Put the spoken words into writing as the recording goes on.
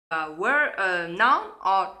noun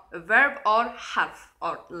or a verb or harf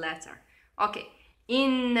or letter. Okay,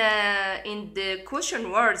 in the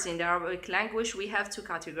question words in the Arabic language, we have two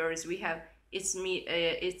categories. We have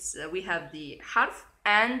we have the harf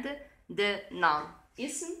and the noun.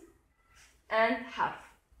 Ism and harf.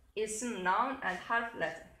 Ism, noun, and harf,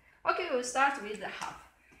 letter. Okay, we'll start with the harf.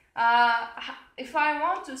 If I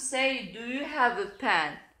want to say, do you have a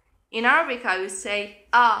pen? In Arabic, I will say,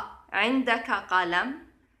 عندك قلم.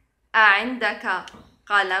 عندك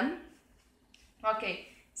قلم. Okay,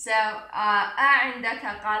 so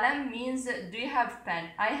عندك قلم means, do you have pen?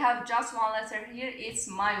 I have just one letter here. It's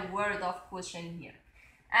my word of question here.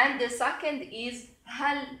 And the second is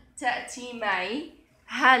هل تأتي معي?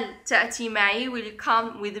 هل تأتي معي? Will you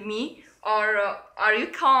come with me? Or are you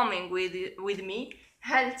coming with me?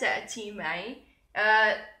 هل تأتي معي?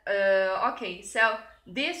 Okay, so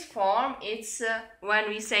this form, it's when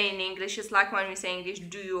we say in English, it's like when we say in English,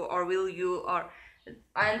 do you or will you, or,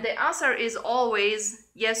 and the answer is always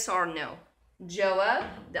yes or no.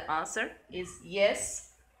 جواب, the answer is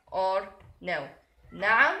yes or no.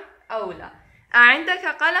 نعم أو لا. عندك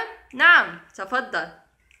قلم؟ نعم تفضل.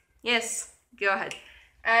 Yes, go ahead.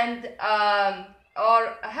 And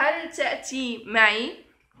or هل تأتي معي?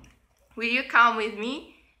 Will you come with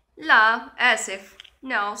me? لا آسف.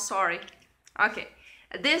 No, sorry. Okay.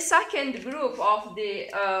 The second group of the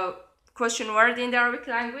question word in the Arabic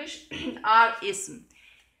language are ism.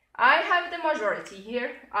 I have the majority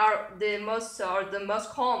here, are the most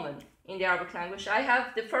common in the Arabic language. I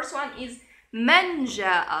have the first one is من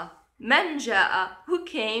جاء. من جاء, who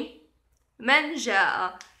came? من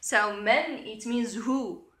جاء. So من, it means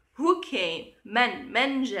who came.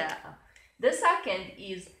 من جاء. The second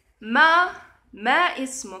is ما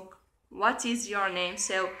اسمك. What is your name?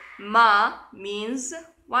 So ma means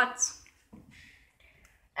what?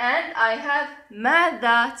 And I have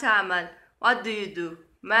ماذا تعمل. What do you do?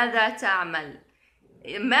 ماذا تعمل.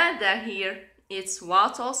 ماذا here, it's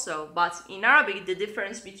what also, but in Arabic the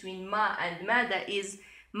difference between ma and ماذا is,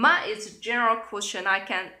 ma is general question, I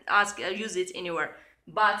can use it anywhere,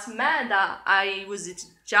 but ماذا I use it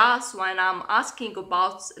just when I'm asking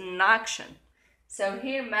about an action. So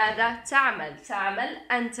here ماذا تعمل. تعمل,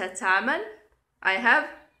 أنت تعمل. I have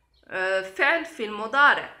فعل في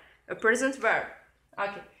المضارع, a present verb.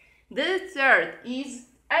 Okay. The third is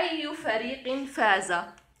أي فريق فاز.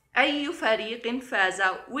 أي فريق فاز.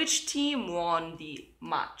 Which team won the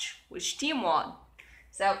match? Which team won?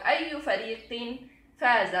 So أي فريق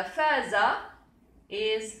فاز. فاز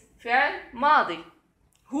is فعل ماضي.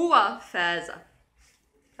 هو فاز.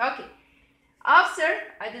 Okay. After,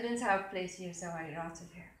 I didn't have place here, so I wrote it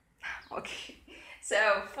here. Okay. So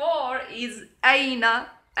 4 is أين.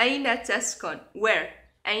 أين تسكن. Where.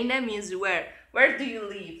 أين means where. Where do you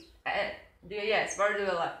live? Yes, where do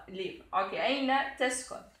you live? Okay. أين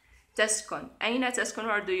تسكن. تسكن. أين تسكن,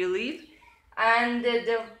 where do you live? And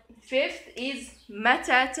the fifth is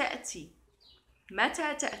متى تأتي.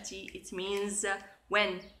 متى تأتي, it means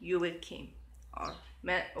when you will come,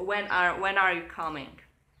 or when are you coming.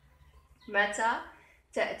 متى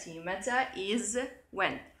تأتي. متى is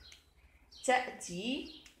when.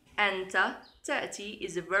 تأتي, أنت. تأتي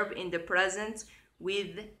is a verb in the present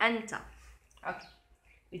with أنت. Okay,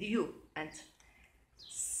 with you, أنت.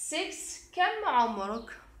 6. كم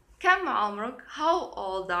عمرك. كم عمرك, how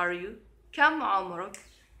old are you. كم عمرك.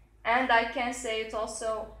 And I can say it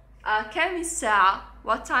also كم الساعة,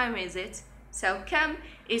 what time is it. So كم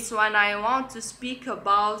is when I want to speak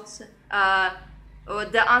about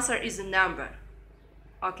the answer is a number.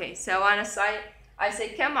 Okay, so when I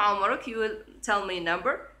say كم عمرك, you will tell me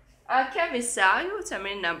number. كم الساعة, you will tell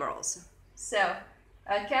me number also. So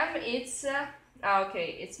كم, it's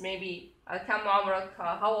okay, it's maybe كم عمرك,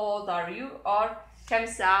 how old are you, or كم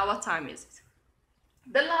الساعة, what time is it.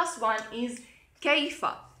 The last one is كيف.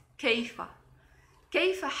 كيف.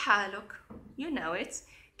 كيف حالك, you know it.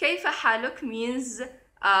 كيف حالك means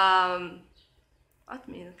what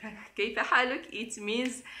means كيف حالك, it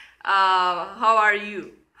means how are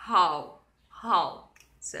you, how.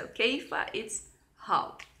 So كيف, it's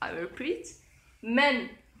how. I repeat. من,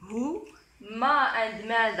 who. ما and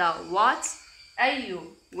ماذا, what. أي,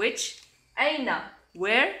 which. أين,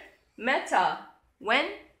 where. متى, when.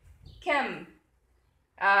 كم,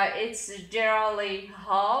 it's generally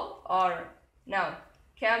how, or no,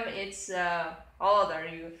 كم, it's how old are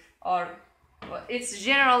you, or it's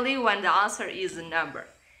generally when the answer is a number.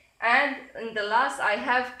 And in the last I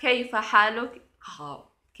have كيف حالك, how.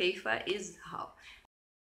 كيف is how.